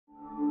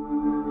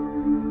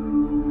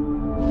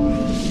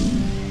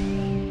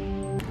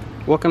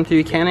Welcome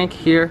to YOUCANIC.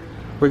 Here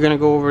we're going to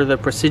go over the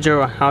procedure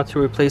on how to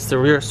replace the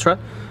rear strut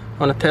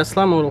on a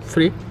Tesla Model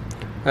 3.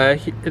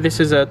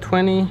 This is a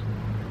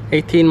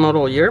 2018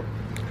 model year.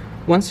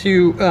 Once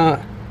you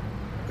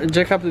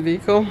jack up the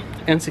vehicle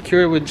and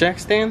secure it with jack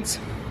stands,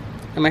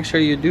 and make sure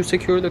you do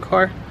secure the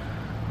car,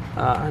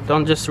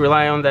 don't just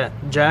rely on that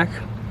jack.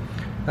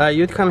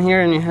 You'd come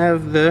here and you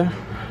have the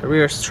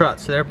rear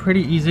struts. They're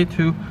pretty easy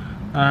to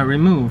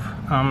remove.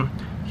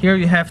 Here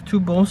you have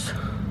two bolts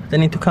that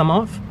need to come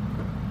off.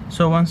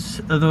 So once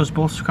those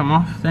bolts come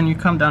off, then you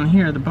come down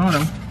here at the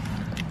bottom.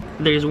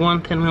 There's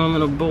one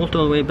 10mm bolt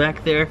all the way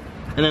back there,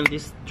 and then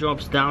this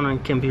drops down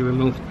and can be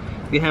removed.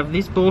 You have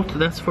this bolt,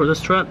 that's for the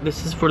strut,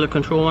 this is for the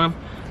control arm.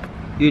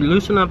 You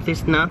loosen up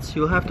these nuts,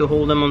 you'll have to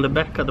hold them on the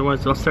back,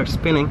 otherwise they'll start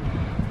spinning.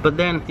 But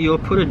then you'll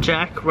put a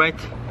jack right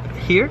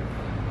here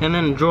and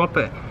then drop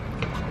it.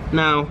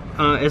 Now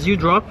as you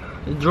drop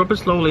it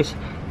slowly,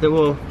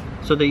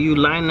 so that you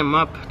line them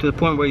up to the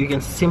point where you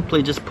can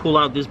simply just pull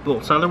out these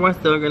bolts. Otherwise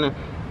they're gonna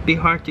be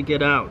hard to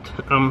get out.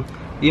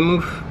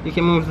 You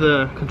can move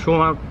the control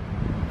arm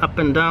up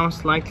and down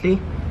slightly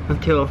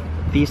until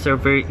these are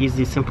very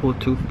easy, simple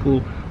to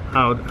pull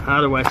out.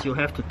 Otherwise you'll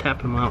have to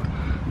tap them out.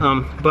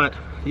 But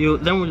you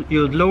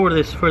lower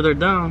this further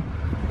down,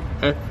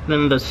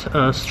 then this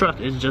strut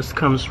just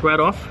comes right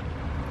off.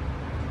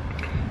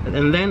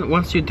 And then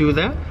once you do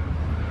that,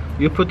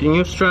 you put the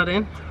new strut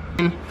in,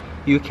 and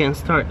you can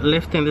start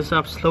lifting this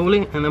up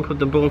slowly, and then put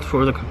the bolt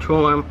for the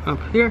control arm up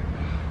here,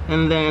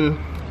 and then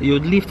you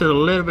lift it a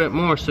little bit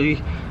more so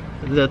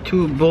the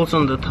two bolts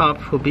on the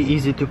top will be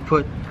easy to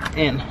put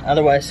in.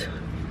 Otherwise,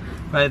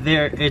 right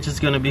there, it's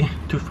just gonna be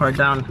too far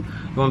down.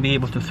 You won't be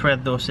able to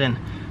thread those in.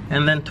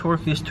 And then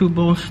torque these two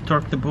bolts,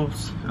 torque the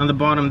bolts on the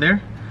bottom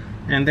there,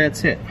 and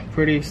that's it.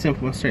 Pretty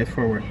simple and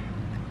straightforward.